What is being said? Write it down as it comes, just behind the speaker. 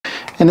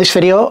In this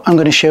video I'm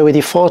going to share with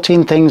you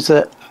 14 things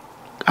that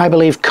I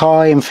believe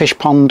koi and fish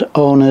pond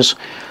owners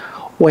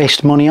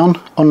waste money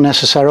on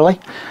unnecessarily.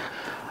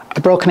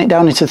 I've broken it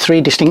down into 3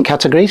 distinct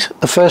categories.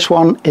 The first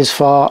one is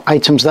for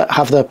items that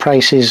have their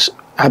prices,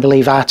 I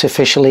believe,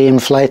 artificially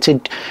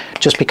inflated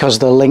just because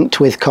they're linked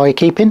with koi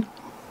keeping.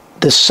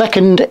 The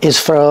second is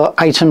for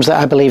items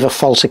that I believe are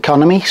false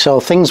economy,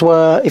 so things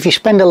where if you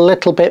spend a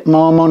little bit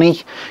more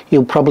money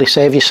you'll probably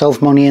save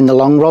yourself money in the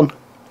long run.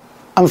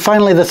 And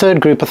finally, the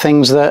third group of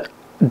things that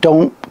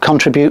don't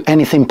contribute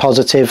anything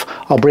positive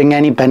or bring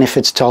any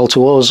benefits at all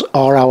to us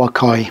or our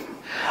koi.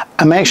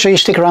 And make sure you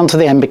stick around to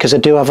the end because I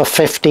do have a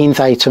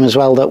 15th item as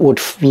well that would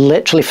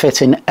literally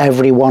fit in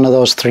every one of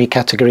those 3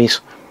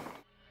 categories.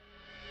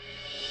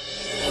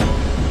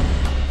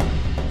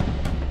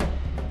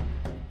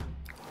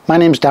 My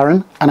name's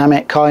Darren and I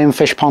make koi and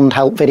fish pond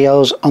help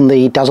videos on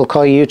the Dazzle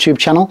Koi YouTube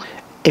channel.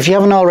 If you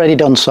haven't already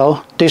done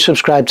so, do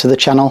subscribe to the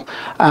channel,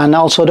 and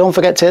also don't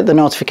forget to hit the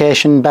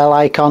notification bell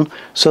icon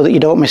so that you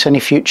don't miss any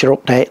future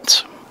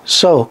updates.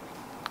 So,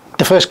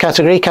 the first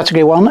category,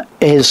 category 1,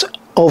 is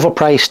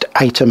overpriced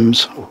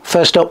items.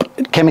 First up,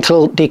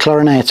 chemical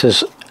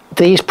dechlorinators.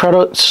 These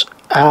products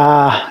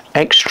are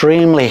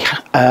extremely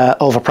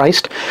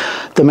overpriced.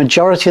 The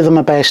majority of them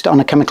are based on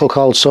a chemical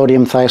called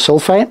sodium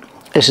thiosulfate.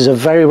 This is a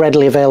very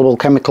readily available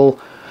chemical.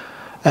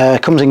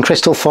 Comes in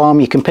crystal form.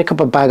 You can pick up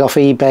a bag off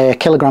eBay, a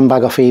kilogram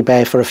bag off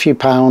eBay for a few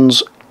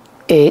pounds.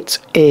 It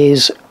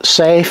is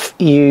safe.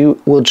 You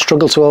would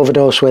struggle to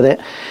overdose with it.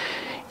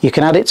 You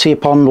can add it to your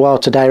pond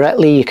water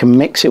directly. You can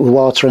mix it with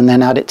water and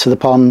then add it to the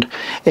pond.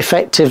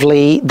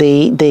 Effectively,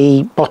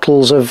 the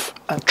bottles of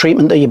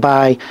treatment that you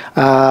buy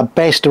are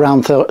based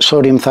around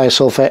sodium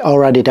thiosulfate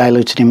already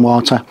diluted in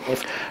water.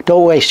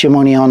 Don't waste your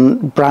money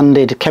on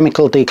branded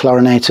chemical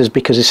dechlorinators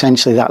because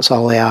essentially that's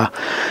all they are.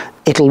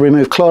 It'll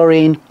remove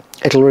chlorine.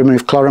 It'll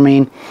remove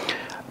chloramine.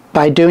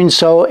 By doing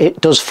so,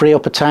 it does free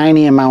up a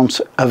tiny amount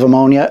of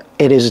ammonia.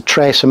 It is a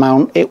trace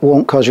amount. It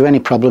won't cause you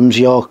any problems.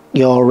 Your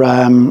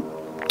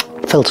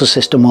filter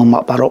system will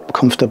mop that up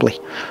comfortably.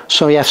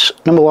 So yes,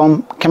 number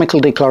 1,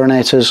 chemical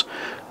dechlorinators.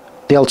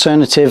 The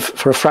alternative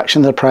for a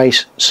fraction of the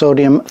price,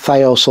 sodium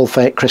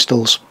thiosulfate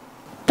crystals.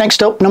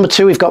 Next up, number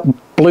 2, we've got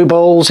blue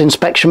bowls,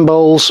 inspection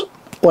bowls,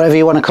 whatever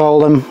you want to call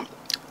them.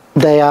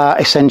 They are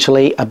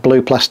essentially a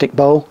blue plastic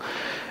bowl.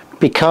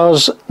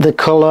 Because the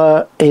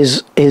colour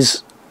is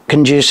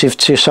conducive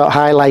to sort of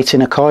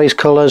highlighting a koi's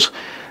colours,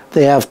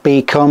 they have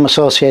become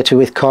associated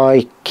with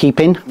koi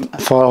keeping.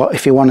 For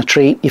if you want to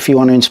treat, if you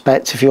want to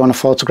inspect, if you want to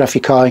photograph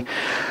your koi.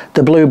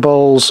 The blue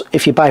bowls,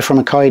 if you buy from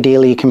a koi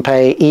dealer, you can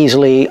pay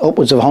easily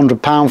upwards of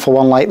 £100 for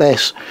one like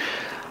this.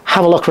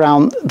 Have a look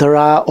around. There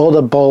are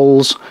other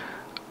bowls.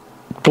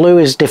 Blue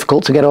is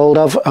difficult to get hold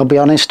of, I'll be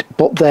honest,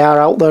 but they are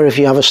out there if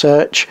you have a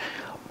search.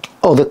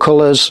 Other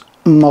colours,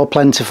 more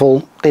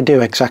plentiful, they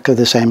do exactly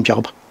the same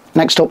job.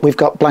 Next up, we've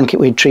got blanket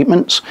weed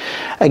treatments.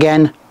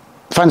 Again,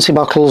 fancy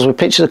bottles with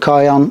pictures of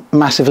koi on,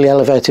 massively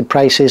elevated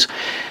prices.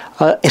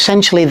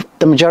 Essentially,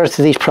 the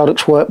majority of these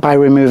products work by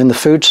removing the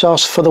food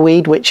source for the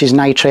weed, which is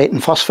nitrate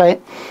and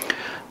phosphate.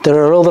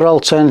 There are other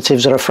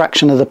alternatives at a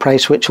fraction of the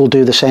price which will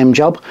do the same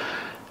job.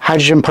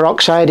 Hydrogen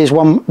peroxide is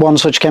one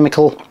such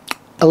chemical.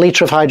 A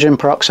litre of hydrogen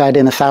peroxide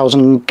in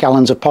 1,000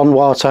 gallons of pond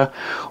water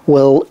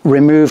will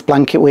remove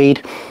blanket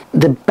weed.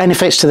 The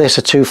benefits to this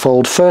are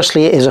twofold.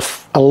 Firstly, it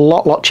is a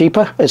lot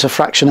cheaper. It's a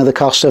fraction of the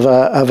cost of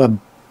a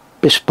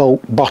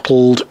bespoke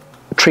bottled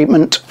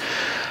treatment.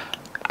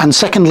 And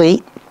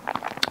secondly,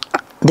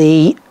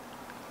 the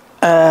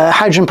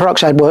hydrogen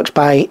peroxide works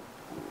by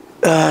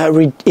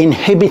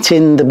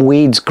inhibiting the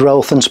weed's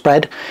growth and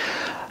spread.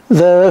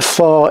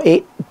 Therefore,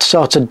 it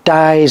sort of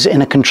dies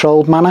in a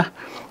controlled manner.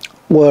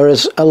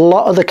 Whereas a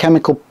lot of the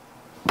chemical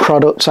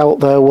products out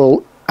there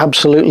will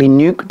absolutely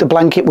nuke the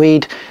blanket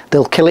weed.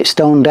 They'll kill it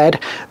stone dead.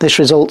 This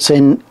results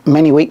in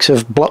many weeks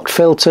of blocked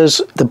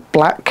filters, the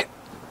black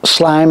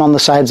slime on the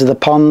sides of the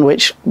pond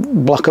which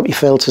block up your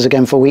filters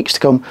again for weeks to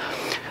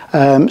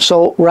come.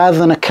 So rather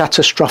than a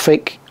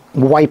catastrophic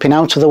wiping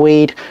out of the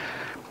weed,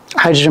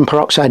 hydrogen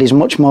peroxide is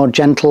much more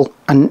gentle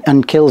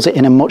and kills it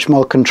in a much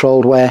more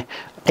controlled way.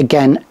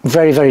 Again,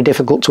 very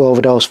difficult to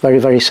overdose,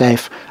 very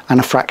safe, and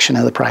a fraction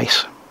of the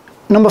price.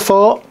 Number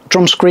 4,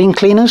 drum screen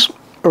cleaners.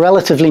 A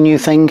relatively new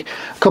thing.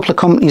 A couple of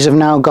companies have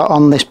now got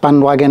on this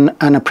bandwagon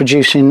and are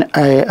producing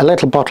a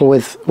little bottle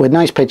with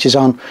nice pictures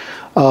on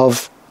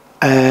of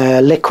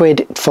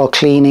liquid for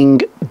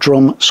cleaning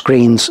drum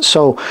screens.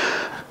 So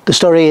the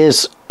story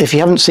is, if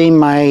you haven't seen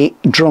my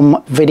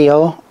drum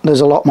video,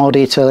 there's a lot more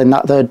detail in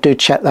that there. Do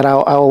check that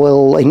out. I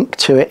will link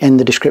to it in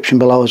the description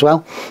below as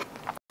well.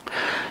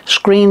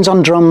 Screens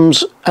on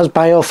drums, as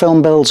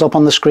biofilm builds up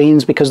on the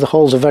screens, because the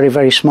holes are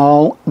very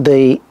small,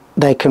 they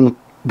can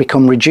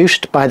become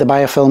reduced by the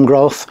biofilm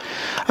growth.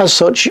 As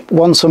such,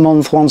 once a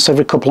month, once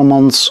every couple of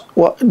months,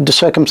 the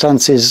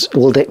circumstances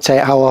will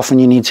dictate how often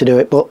you need to do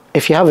it. But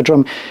if you have a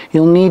drum,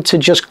 you'll need to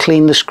just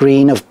clean the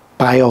screen of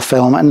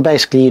biofilm, and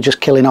basically you're just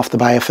killing off the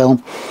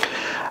biofilm.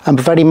 And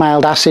very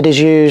mild acid is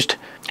used.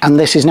 and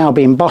this is now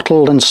being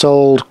bottled and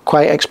sold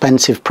quite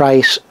expensive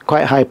price,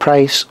 quite high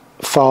price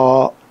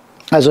for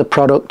as a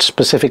product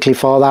specifically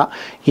for that.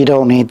 You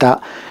don't need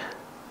that.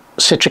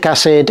 Citric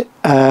acid,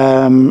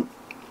 lemon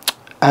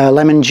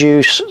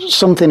juice,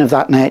 something of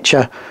that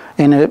nature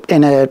in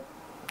a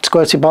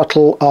squirty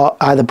bottle, or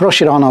either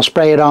brush it on or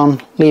spray it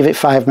on, leave it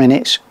 5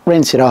 minutes,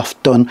 rinse it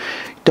off, done.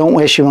 Don't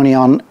waste your money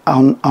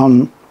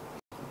on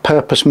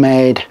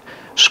purpose-made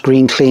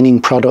screen cleaning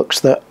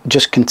products that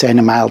just contain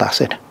a mild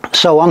acid.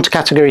 So on to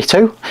category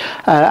 2,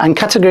 and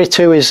category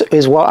 2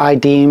 is what I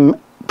deem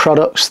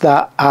products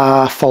that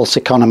are false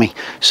economy.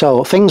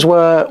 So things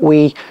where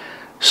we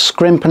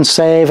scrimp and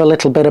save a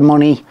little bit of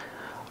money,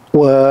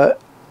 where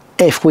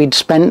if we'd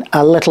spent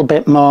a little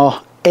bit more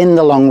in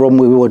the long run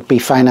we would be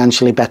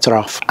financially better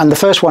off. And the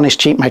first one is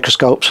cheap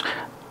microscopes.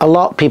 A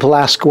lot of people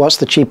ask what's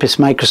the cheapest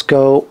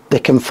microscope they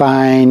can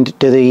find,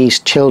 do these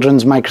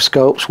children's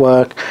microscopes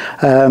work?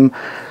 The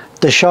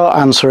short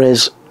answer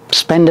is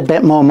spend a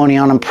bit more money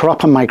on a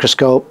proper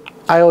microscope.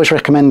 I always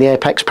recommend the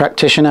Apex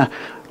Practitioner.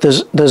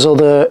 There's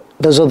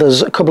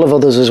others, a couple of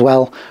others as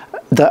well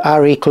that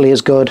are equally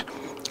as good.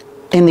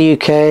 In the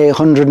UK,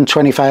 £125,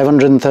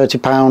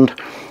 £130.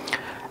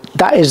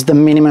 That is the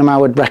minimum I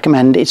would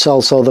recommend. It's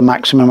also the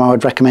maximum I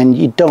would recommend.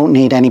 You don't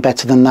need any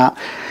better than that.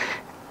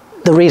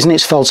 The reason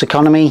it's false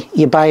economy,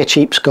 you buy a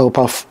cheap scope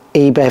off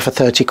eBay for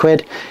 30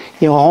 quid.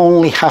 You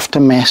only have to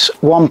miss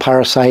one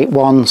parasite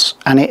once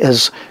and it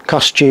has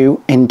cost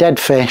you in dead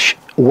fish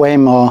way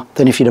more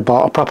than if you'd have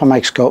bought a proper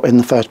microscope in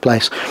the first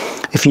place.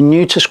 If you're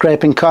new to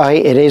scraping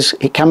koi,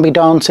 it can be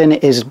daunting,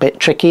 it is a bit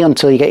tricky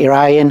until you get your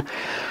eye in.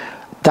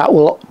 That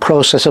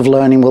process of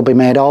learning will be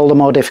made all the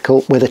more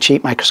difficult with a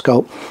cheap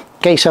microscope.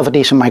 Get yourself a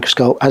decent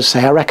microscope. As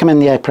I say, I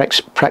recommend the Apex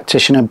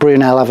Practitioner.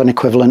 Brunel have an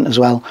equivalent as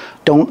well.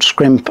 Don't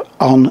scrimp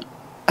on,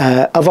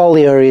 of all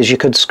the areas you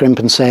could scrimp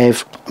and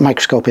save,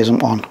 microscope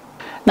isn't one.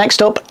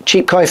 Next up,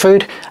 cheap koi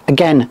food.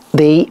 Again,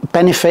 the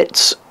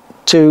benefits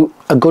to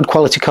a good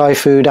quality koi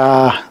food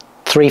are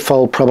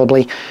threefold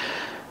probably.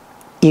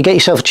 You get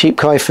yourself a cheap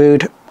koi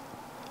food,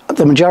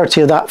 the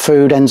majority of that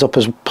food ends up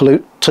as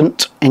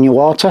pollutant in your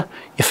water.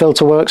 Your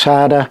filter works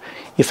harder,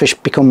 your fish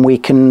become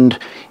weakened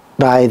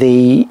by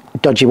the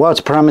dodgy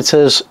water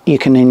parameters. You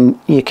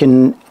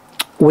can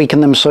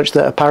weaken them such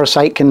that a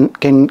parasite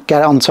can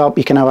get on top.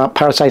 You can have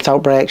parasite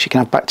outbreaks, you can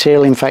have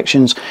bacterial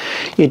infections.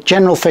 Your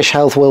general fish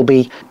health will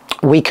be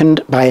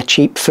weakened by a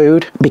cheap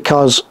food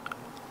because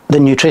the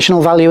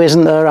nutritional value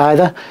isn't there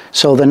either,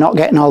 so they're not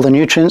getting all the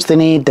nutrients they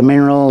need, the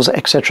minerals,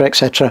 etc,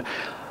 etc.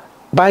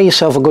 Buy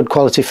yourself a good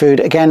quality food.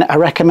 Again, I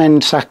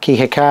recommend Saki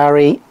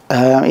Hikari.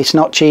 It's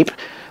not cheap.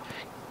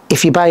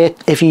 If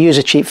you use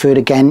a cheap food,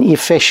 again, your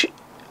fish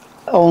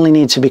only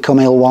need to become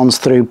ill once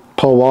through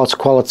poor water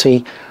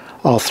quality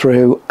or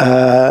through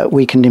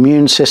weakened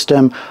immune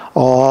system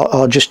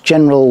or just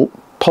general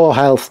poor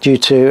health due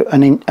to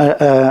an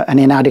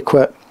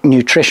inadequate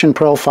nutrition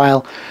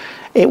profile.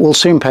 It will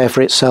soon pay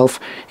for itself.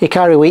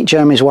 Hikari wheat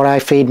germ is what I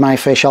feed my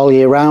fish all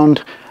year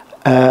round.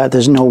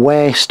 There's no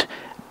waste.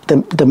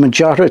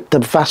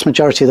 The vast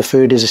majority of the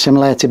food is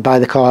assimilated by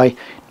the koi,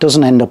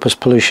 doesn't end up as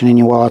pollution in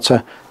your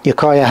water. Your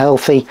koi are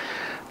healthy,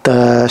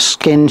 the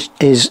skin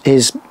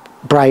is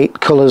bright,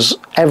 colours,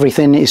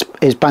 everything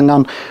is bang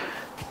on.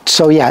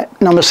 So yeah,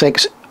 number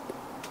 6,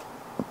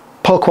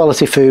 poor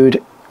quality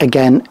food,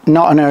 again,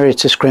 not an area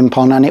to scrimp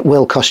on, and it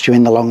will cost you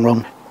in the long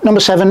run.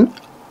 Number 7,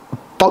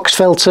 box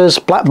filters,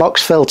 black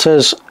box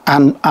filters,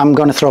 and I'm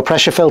going to throw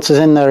pressure filters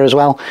in there as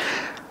well.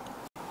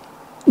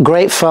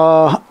 Great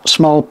for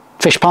small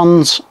fish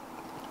ponds,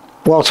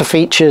 water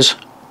features,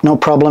 no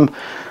problem.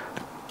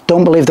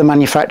 Don't believe the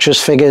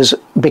manufacturer's figures,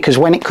 because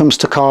when it comes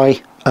to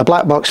koi, a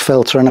black box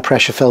filter and a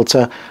pressure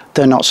filter,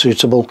 they're not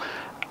suitable.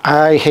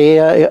 I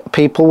hear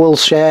people will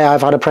share,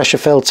 I've had a pressure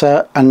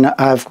filter and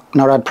I've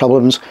not had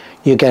problems.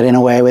 You're getting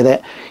away with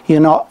it.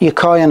 Your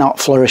koi are not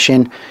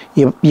flourishing.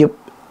 You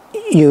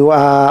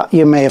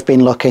may have been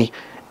lucky.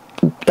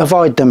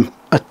 Avoid them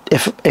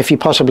if you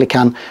possibly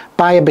can.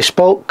 Buy a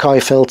bespoke koi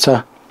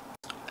filter.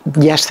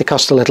 Yes, they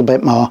cost a little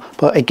bit more,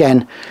 but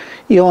again,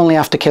 you only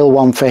have to kill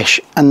one fish,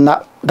 and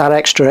that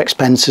extra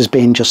expense is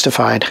being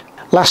justified.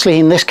 Lastly,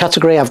 in this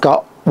category, I've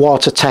got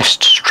water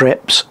test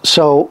strips.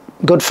 So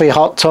good for your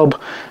hot tub,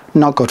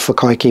 not good for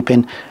koi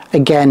keeping.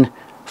 Again,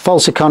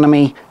 false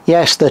economy.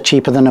 Yes, they're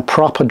cheaper than a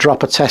proper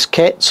dropper test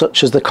kit,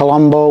 such as the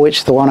Colombo, which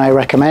is the one I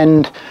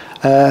recommend.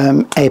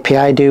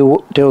 API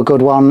do a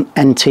good one.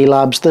 NT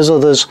Labs, there's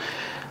others.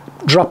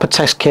 Dropper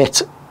test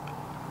kit,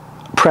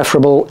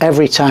 preferable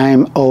every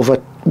time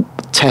over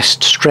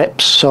test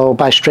strips. So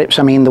by strips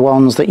I mean the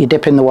ones that you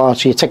dip in the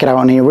water, you take it out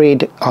and you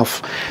read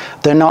off.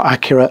 They're not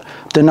accurate,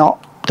 they're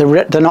not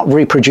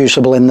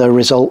reproducible in their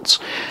results.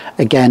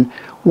 Again,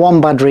 one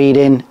bad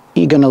reading,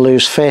 you're going to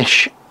lose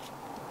fish.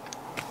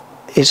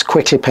 It's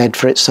quickly paid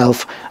for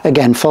itself.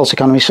 Again, false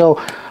economy. So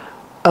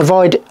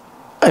avoid,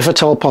 if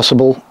at all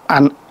possible,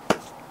 and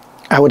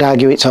I would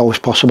argue it's always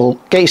possible,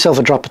 get yourself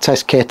a dropper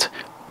test kit.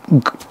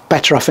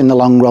 Better off in the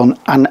long run,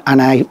 and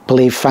I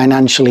believe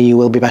financially you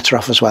will be better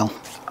off as well.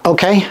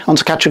 Okay, on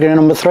to category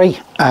number 3.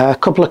 A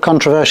couple of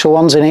controversial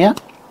ones in here.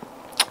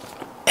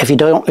 If you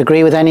don't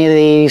agree with any of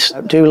these,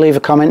 do leave a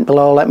comment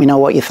below, let me know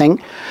what you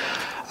think.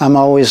 I'm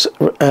always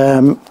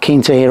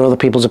keen to hear other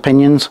people's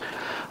opinions.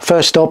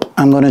 First up,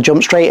 I'm going to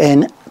jump straight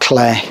in,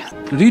 clay.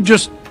 Did he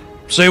just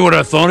say what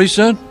I thought he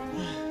said?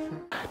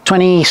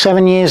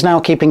 27 years now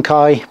keeping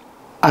koi.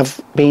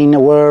 I've been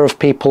aware of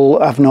people,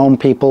 I've known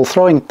people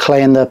throwing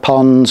clay in their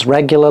ponds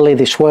regularly,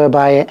 they swear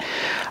by it.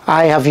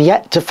 I have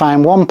yet to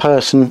find one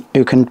person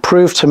who can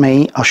prove to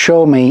me or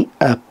show me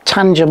a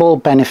tangible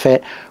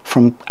benefit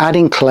from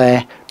adding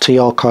clay to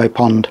your koi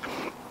pond.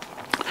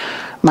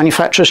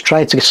 Manufacturers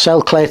try to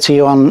sell clay to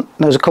you on,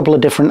 there's a couple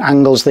of different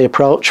angles they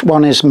approach.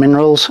 One is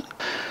minerals.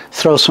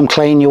 Throw some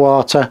clay in your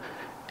water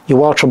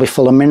will be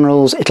full of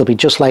minerals, it'll be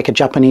just like a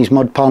Japanese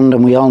mud pond,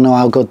 and we all know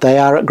how good they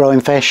are at growing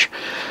fish.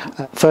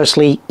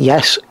 Firstly,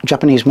 yes,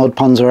 Japanese mud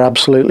ponds are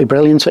absolutely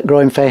brilliant at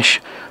growing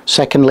fish.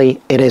 Secondly,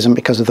 it isn't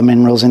because of the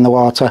minerals in the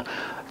water.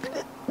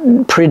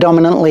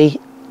 Predominantly,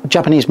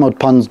 Japanese mud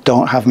ponds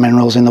don't have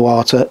minerals in the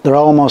water. They're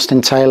almost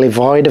entirely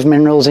void of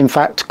minerals, in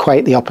fact,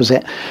 quite the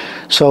opposite.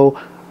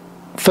 So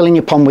filling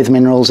your pond with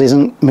minerals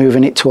isn't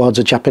moving it towards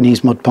a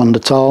Japanese mud pond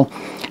at all.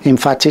 In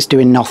fact, it's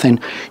doing nothing.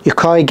 Your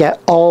koi get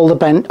all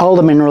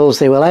the minerals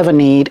they will ever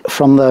need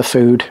from their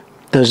food.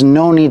 There's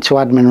no need to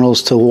add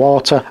minerals to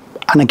water.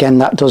 And again,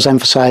 that does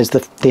emphasize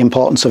the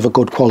importance of a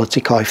good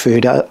quality koi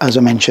food, as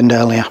I mentioned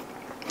earlier.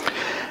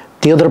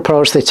 The other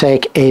approach they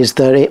take is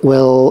that it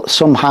will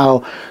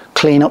somehow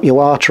clean up your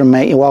water and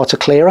make your water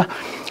clearer.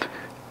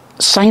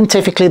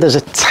 Scientifically, there's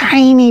a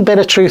tiny bit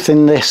of truth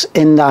in this,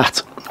 in that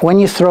when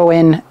you throw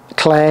in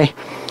clay,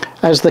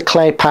 as the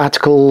clay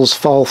particles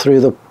fall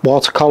through the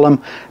water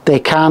column, they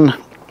can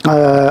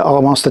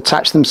almost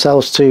attach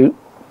themselves to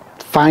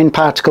fine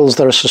particles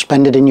that are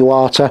suspended in your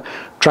water,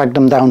 drag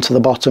them down to the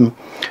bottom.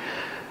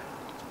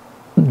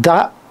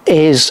 That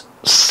is,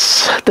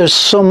 there's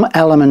some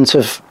element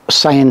of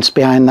science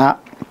behind that.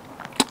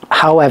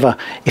 However,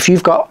 if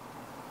you've got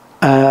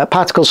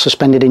particles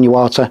suspended in your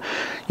water,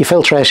 your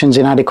filtration's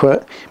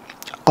inadequate,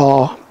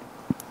 or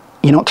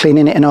you're not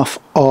cleaning it enough,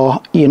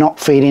 or you're not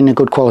feeding a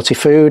good quality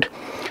food.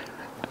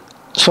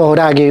 So I would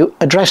argue,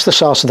 address the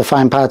source of the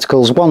fine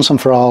particles once and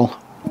for all,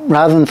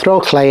 rather than throw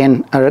clay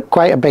in at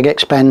quite a big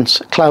expense,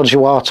 clouds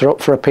your water up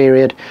for a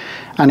period,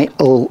 and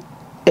it'll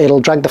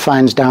drag the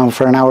fines down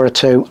for an hour or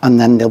two, and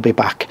then they'll be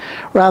back.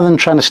 Rather than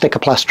trying to stick a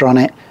plaster on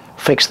it,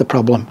 fix the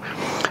problem.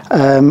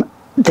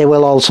 They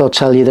will also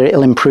tell you that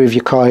it'll improve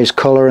your koi's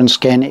colour and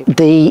skin.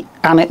 The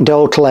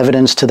anecdotal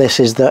evidence to this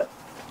is that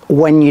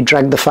when you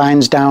drag the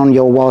fines down,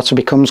 your water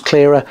becomes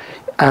clearer.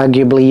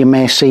 Arguably, you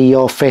may see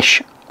your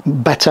fish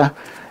better.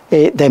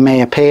 They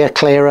may appear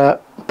clearer,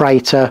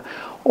 brighter,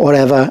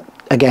 whatever.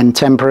 Again,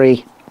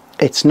 temporary.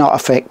 It's not a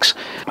fix.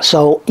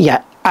 So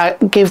yeah,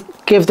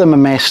 give them a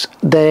miss.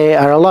 They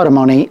are a lot of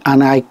money,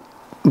 and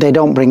they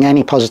don't bring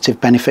any positive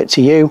benefit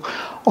to you,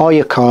 or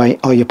your koi,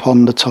 or your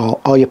pond at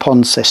all, or your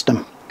pond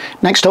system.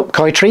 Next up,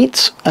 koi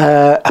treats.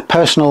 A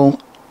personal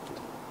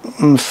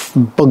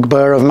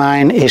bugbear of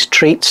mine is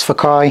treats for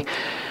koi.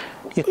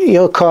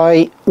 Your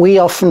koi, we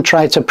often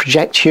try to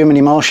project human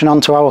emotion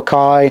onto our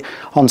koi,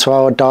 onto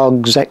our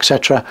dogs,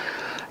 etc.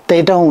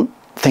 They don't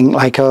think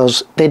like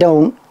us. They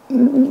don't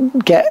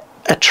get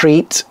a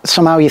treat.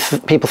 Somehow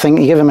people think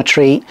you give them a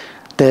treat,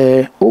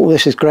 oh,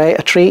 this is great,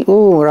 a treat,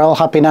 oh, we're all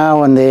happy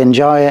now, and they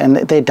enjoy it, and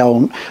they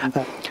don't.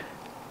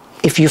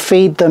 If you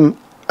feed them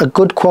a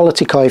good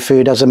quality koi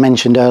food, as I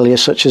mentioned earlier,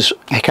 such as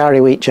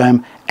hikari wheat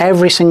germ,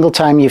 every single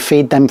time you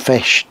feed them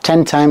fish,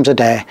 10 times a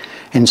day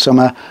in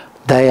summer,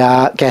 they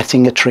are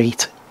getting a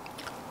treat.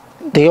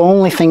 The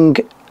only thing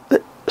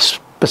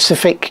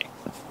specific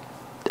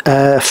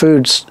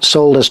foods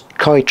sold as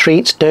koi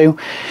treats do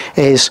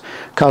is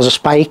cause a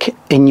spike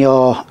in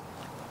your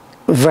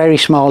very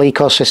small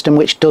ecosystem,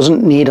 which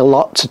doesn't need a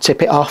lot to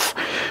tip it off.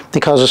 They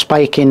cause a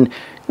spike in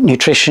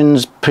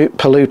nutritions,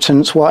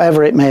 pollutants,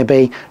 whatever it may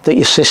be that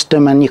your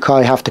system and your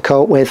koi have to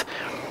cope with.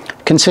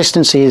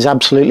 Consistency is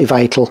absolutely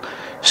vital.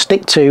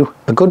 Stick to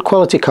a good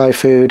quality koi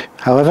food,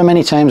 however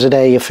many times a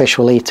day your fish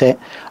will eat it,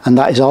 and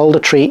that is all the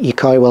treat your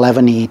koi will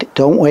ever need.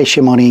 Don't waste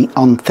your money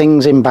on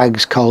things in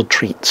bags called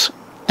treats.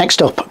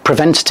 Next up,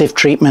 preventative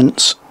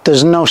treatments.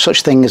 There's no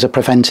such thing as a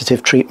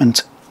preventative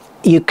treatment.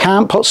 You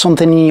can't put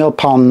something in your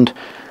pond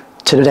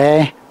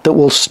today that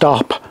will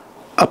stop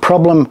a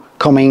problem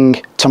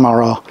coming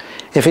tomorrow.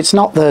 If it's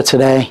not there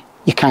today,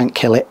 you can't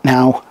kill it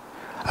now.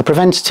 A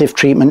preventative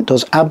treatment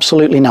does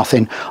absolutely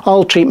nothing.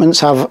 All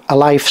treatments have a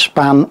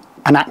lifespan,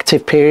 an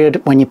active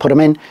period when you put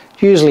them in,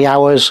 usually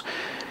hours.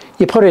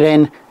 You put it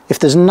in, if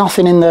there's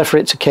nothing in there for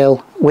it to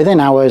kill, within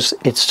hours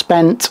it's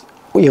spent,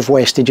 you've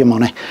wasted your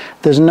money.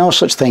 There's no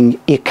such thing.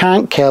 You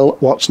can't kill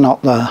what's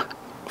not there.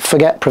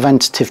 Forget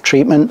preventative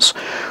treatments.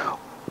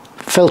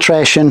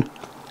 Filtration,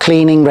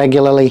 cleaning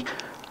regularly,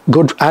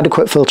 good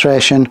adequate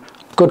filtration,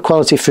 good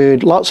quality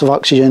food, lots of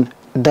oxygen,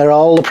 they're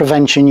all the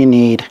prevention you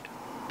need.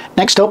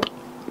 Next up,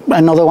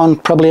 another one,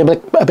 probably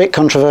a bit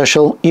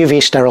controversial, UV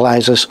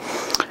sterilizers.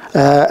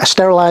 A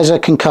sterilizer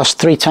can cost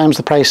 3 times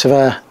the price of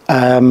a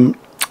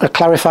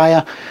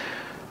clarifier.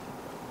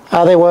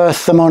 Are they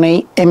worth the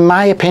money? In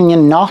my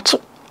opinion, not.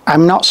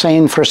 I'm not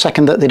saying for a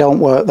second that they don't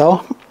work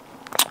though.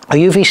 A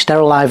UV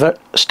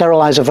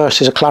sterilizer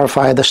versus a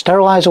clarifier. The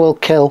sterilizer will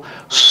kill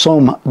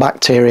some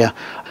bacteria.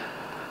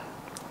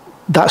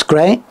 That's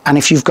great, and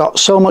if you've got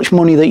so much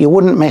money that you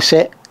wouldn't miss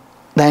it,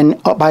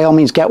 then by all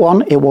means get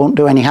one. It won't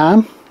do any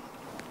harm.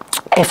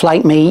 If,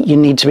 like me, you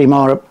need to be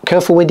more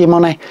careful with your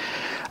money,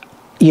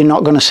 you're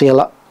not going to see a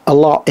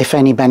lot, if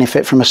any,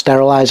 benefit from a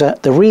sterilizer.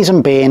 The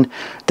reason being,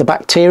 the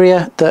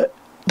bacteria that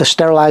the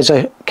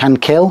sterilizer can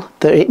kill,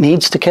 that it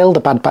needs to kill, the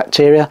bad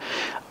bacteria,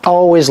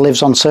 always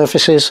lives on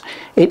surfaces.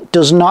 It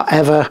does not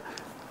ever,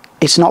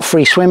 it's not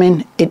free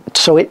swimming,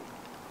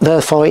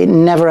 therefore it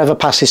never ever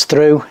passes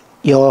through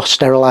your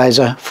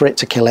sterilizer for it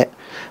to kill it.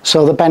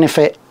 So the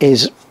benefit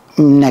is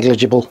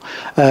negligible.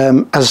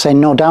 As I say,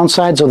 no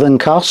downsides other than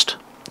cost.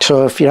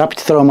 So if you're happy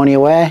to throw money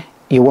away,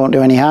 you won't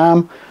do any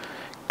harm.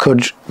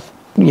 Could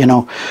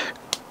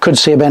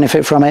see a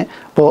benefit from it,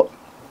 but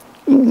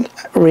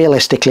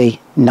realistically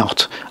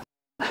not.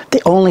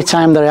 The only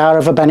time they are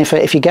of a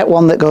benefit, if you get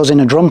one that goes in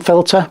a drum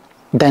filter,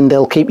 then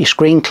they'll keep your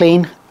screen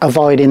clean,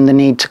 avoiding the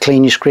need to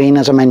clean your screen,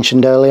 as I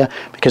mentioned earlier,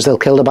 because they'll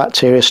kill the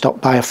bacteria, stop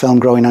biofilm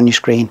growing on your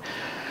screen.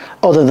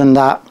 Other than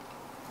that,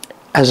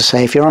 as I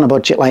say, if you're on a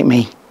budget like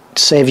me,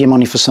 save your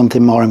money for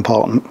something more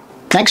important.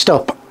 Next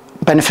up,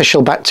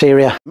 beneficial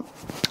bacteria.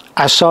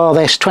 I saw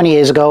this 20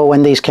 years ago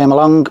when these came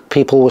along.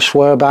 People were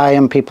swear by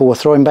them, people were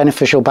throwing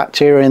beneficial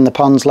bacteria in the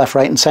ponds left,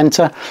 right and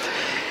centre.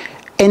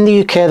 In the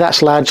UK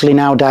that's largely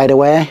now died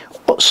away.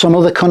 Some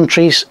other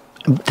countries,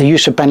 the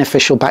use of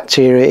beneficial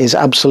bacteria is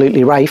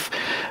absolutely rife.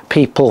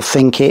 People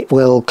think it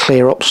will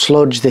clear up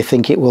sludge, they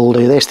think it will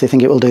do this, they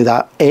think it will do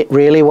that. It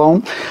really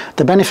won't.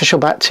 The beneficial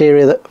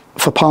bacteria that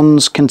for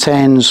ponds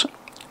contains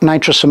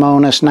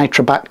Nitrosomonas,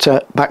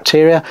 Nitrobacter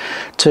bacteria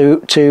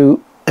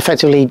to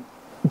effectively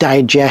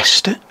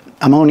digest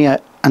ammonia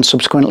and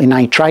subsequently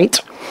nitrite.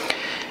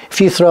 If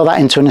you throw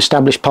that into an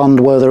established pond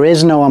where there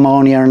is no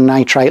ammonia and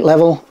nitrite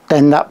level,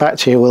 then that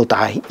bacteria will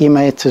die. You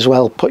may as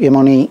well put your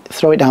money,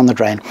 throw it down the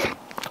drain.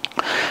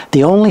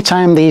 The only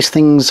time these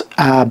things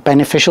are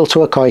beneficial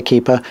to a koi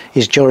keeper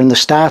is during the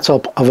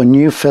startup of a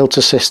new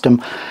filter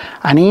system,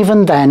 and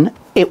even then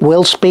it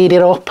will speed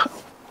it up.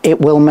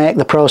 It will make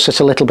the process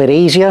a little bit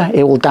easier,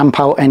 it will damp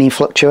out any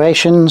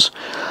fluctuations,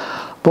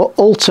 but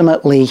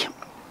ultimately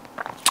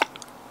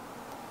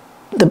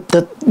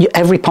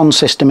every pond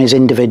system is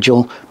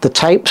individual. The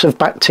types of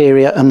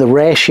bacteria and the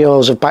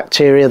ratios of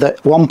bacteria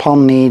that one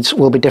pond needs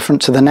will be different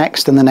to the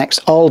next and the next,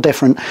 all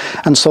different.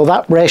 And so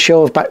that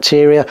ratio of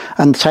bacteria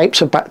and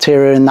types of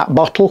bacteria in that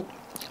bottle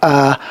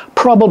are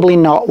probably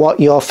not what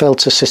your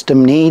filter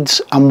system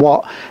needs and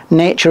what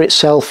nature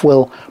itself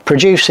will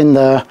produce in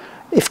there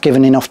if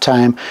given enough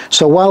time.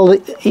 So while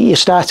you're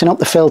starting up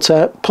the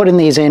filter, putting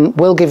these in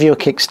will give you a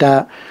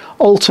kickstart.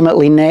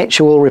 Ultimately,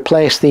 nature will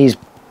replace these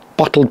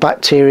bottled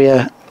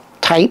bacteria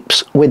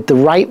types with the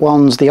right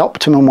ones, the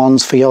optimum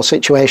ones for your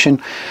situation.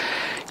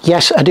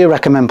 Yes, I do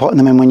recommend putting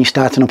them in when you're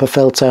starting up a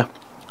filter.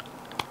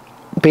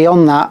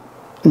 Beyond that,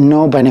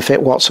 no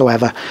benefit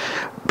whatsoever.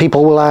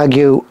 People will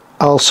argue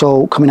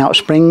also coming out of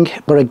spring,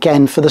 but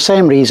again, for the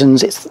same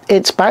reasons,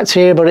 it's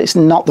bacteria, but it's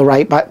not the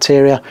right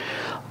bacteria.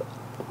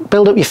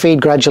 Build up your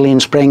feed gradually in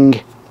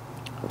spring.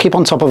 Keep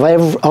on top of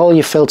all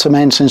your filter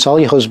maintenance, all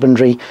your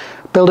husbandry.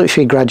 Build up your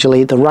feed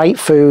gradually, the right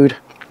food,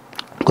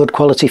 good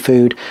quality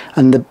food,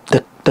 and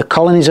the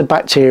colonies of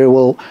bacteria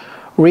will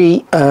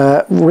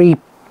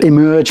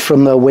re-emerge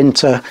from the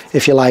winter,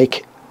 if you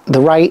like.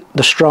 The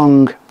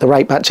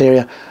right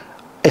bacteria.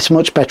 It's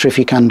much better if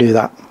you can do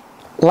that.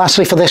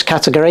 Lastly, for this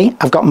category,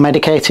 I've got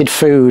medicated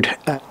food.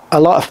 A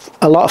lot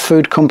of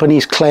food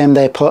companies claim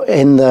they put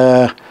in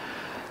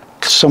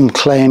some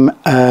claim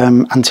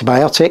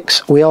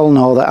antibiotics. We all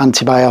know that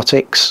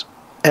antibiotics,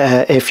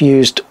 if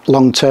used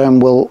long term,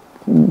 will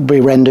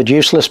be rendered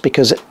useless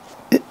because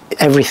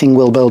everything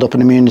will build up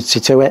an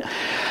immunity to it.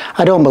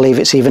 I don't believe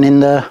it's even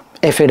in there.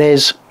 If it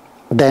is,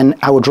 then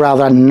I would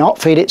rather not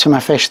feed it to my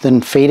fish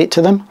than feed it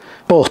to them.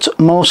 But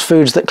most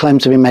foods that claim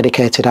to be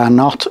medicated are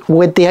not,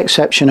 with the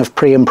exception of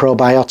pre and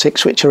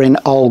probiotics, which are in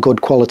all good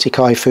quality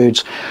koi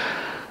foods.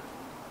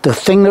 The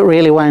thing that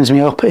really winds me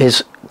up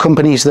is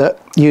companies that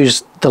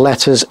use the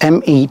letters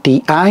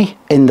MEDI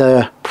in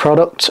their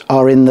product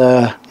or in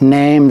their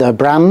name, their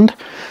brand,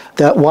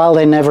 that while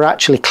they never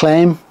actually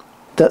claim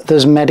that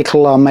there's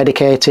medical or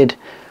medicated,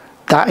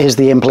 that is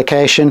the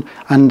implication.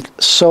 And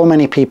so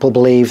many people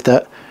believe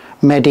that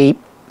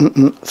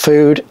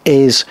food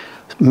is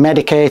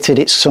medicated,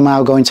 it's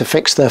somehow going to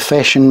fix their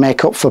fish and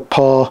make up for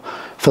poor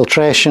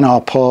filtration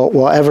or poor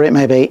whatever it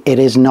may be. It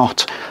is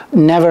not.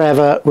 Never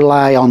ever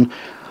rely on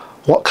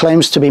what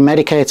claims to be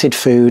medicated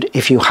food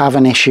if you have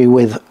an issue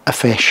with a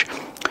fish.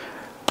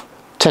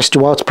 Test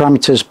your water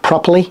parameters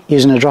properly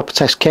using a dropper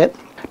test kit.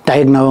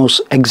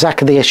 Diagnose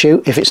exactly the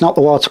issue. If it's not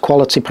the water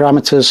quality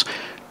parameters,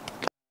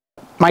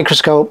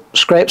 microscope,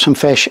 scrape some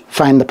fish,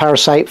 find the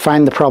parasite,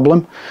 find the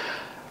problem.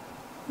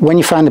 When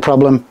you find the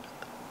problem,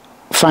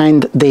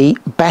 find the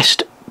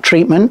best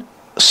treatment,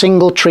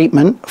 single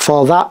treatment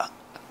for that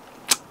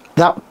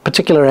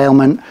particular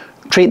ailment,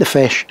 treat the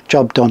fish,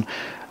 job done.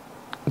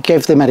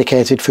 Give the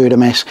medicated food a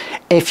miss.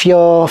 If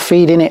you're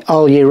feeding it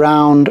all year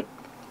round,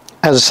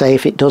 as I say,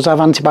 if it does have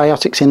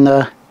antibiotics in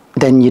there,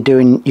 then you're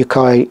doing your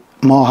koi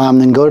more harm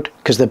than good,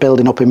 because they're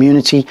building up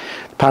immunity,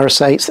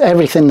 parasites,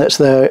 everything that's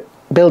there,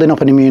 building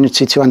up an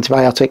immunity to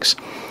antibiotics.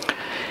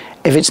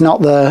 If it's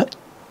not there,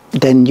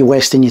 then you're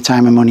wasting your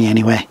time and money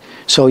anyway.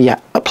 So yeah,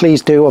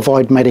 please do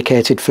avoid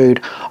medicated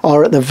food,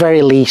 or at the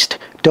very least,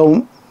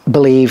 don't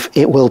believe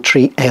it will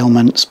treat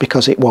ailments,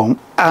 because it won't.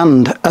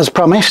 And as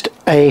promised,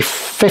 a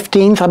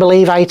 15th, I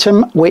believe,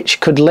 item, which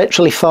could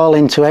literally fall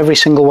into every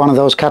single one of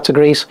those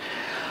categories,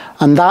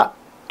 and that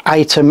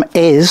item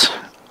is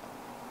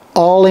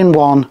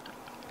all-in-one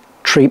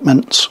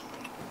treatments.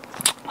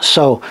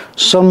 So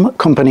some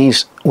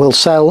companies will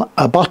sell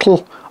a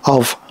bottle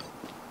of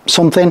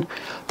something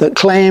that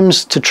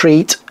claims to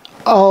treat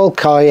all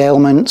koi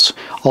ailments,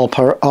 all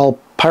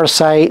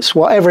parasites,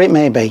 whatever it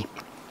may be.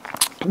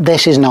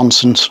 This is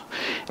nonsense.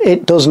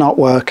 It does not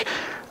work.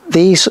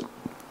 These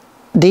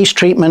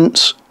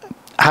treatments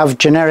have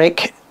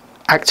generic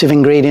active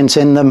ingredients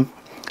in them.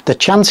 The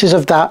chances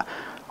of that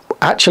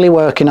actually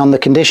working on the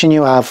condition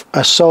you have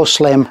are so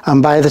slim,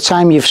 and by the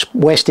time you've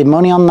wasted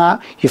money on that,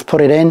 you've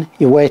put it in,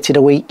 you've waited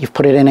a week, you've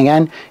put it in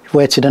again, you've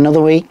waited another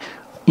week,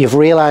 you've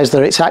realised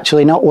that it's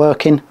actually not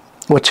working.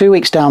 We're 2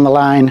 weeks down the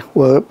line,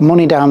 we're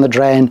money down the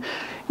drain.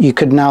 You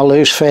could now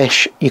lose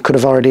fish, you could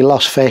have already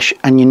lost fish,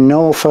 and you're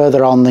no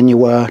further on than you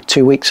were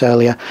 2 weeks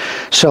earlier.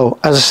 So,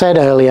 as I said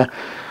earlier,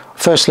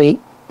 firstly,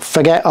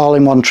 forget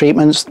all-in-one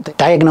treatments,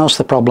 diagnose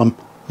the problem.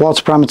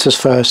 Water parameters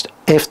first.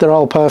 If they're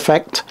all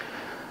perfect,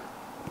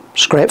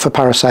 scrape for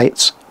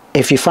parasites.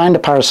 If you find a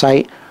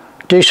parasite,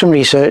 do some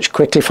research,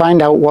 quickly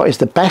find out what is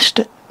the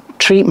best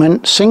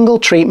treatment, single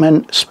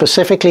treatment,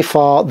 specifically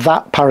for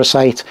that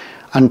parasite,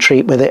 and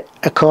treat with it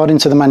according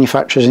to the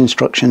manufacturer's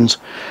instructions.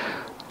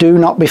 Do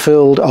not be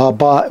fooled, or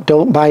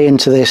don't buy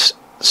into this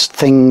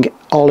thing,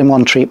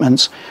 all-in-one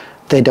treatments.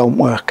 They don't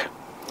work.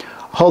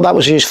 Hope that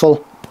was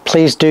useful.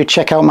 Please do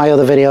check out my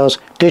other videos.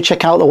 Do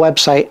check out the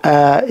website.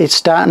 It's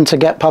starting to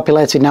get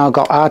populated now. I've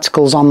got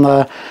articles on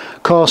there,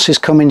 courses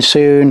coming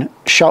soon,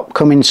 shop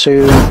coming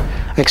soon.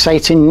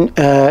 Exciting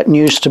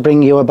news to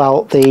bring you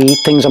about the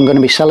things I'm going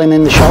to be selling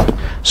in the shop.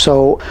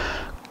 So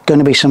going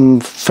to be some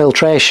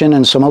filtration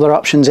and some other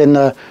options in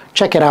there.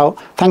 Check it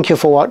out. Thank you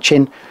for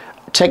watching.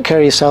 Take care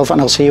of yourself, and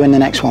I'll see you in the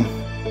next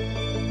one.